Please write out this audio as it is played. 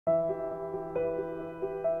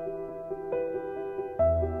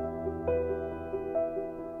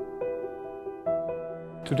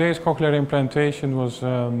Today's cochlear implantation was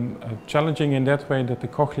challenging in that way that the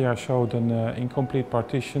cochlea showed an incomplete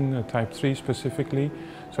partition, type 3 specifically.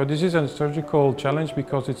 So this is a surgical challenge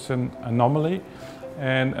because it's an anomaly,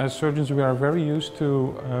 and as surgeons we are very used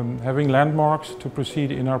to having landmarks to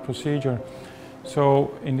proceed in our procedure.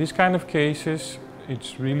 So in this kind of cases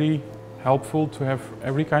it's really helpful to have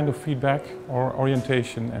every kind of feedback or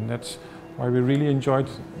orientation, and that's why we really enjoyed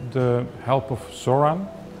the help of Xoran.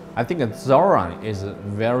 I think that Xoran is a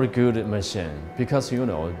very good machine because,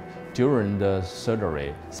 during the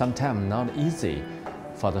surgery, sometimes not easy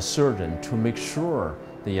for the surgeon to make sure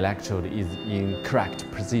the electrode is in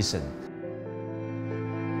correct position.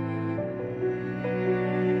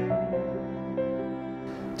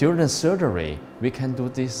 During the surgery, we can do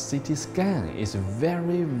this CT scan. It's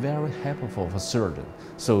very, very helpful for surgeon.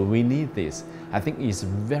 So we need this. I think it's a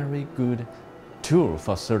very good tool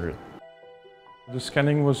for surgeon. The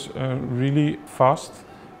scanning was really fast,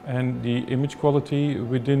 and the image quality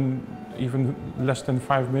within even less than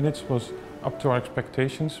 5 minutes was up to our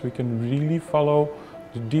expectations. We can really follow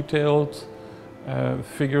the detailed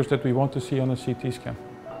figures that we want to see on a CT scan.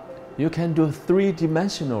 You can do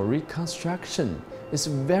three-dimensional reconstruction. It's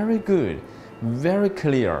very good, very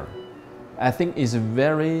clear. I think it's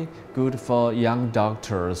very good for young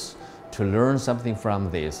doctors to learn something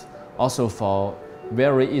from this. Also for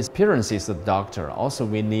very experienced doctor, also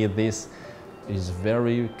we need this. It's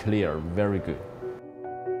very clear, very good.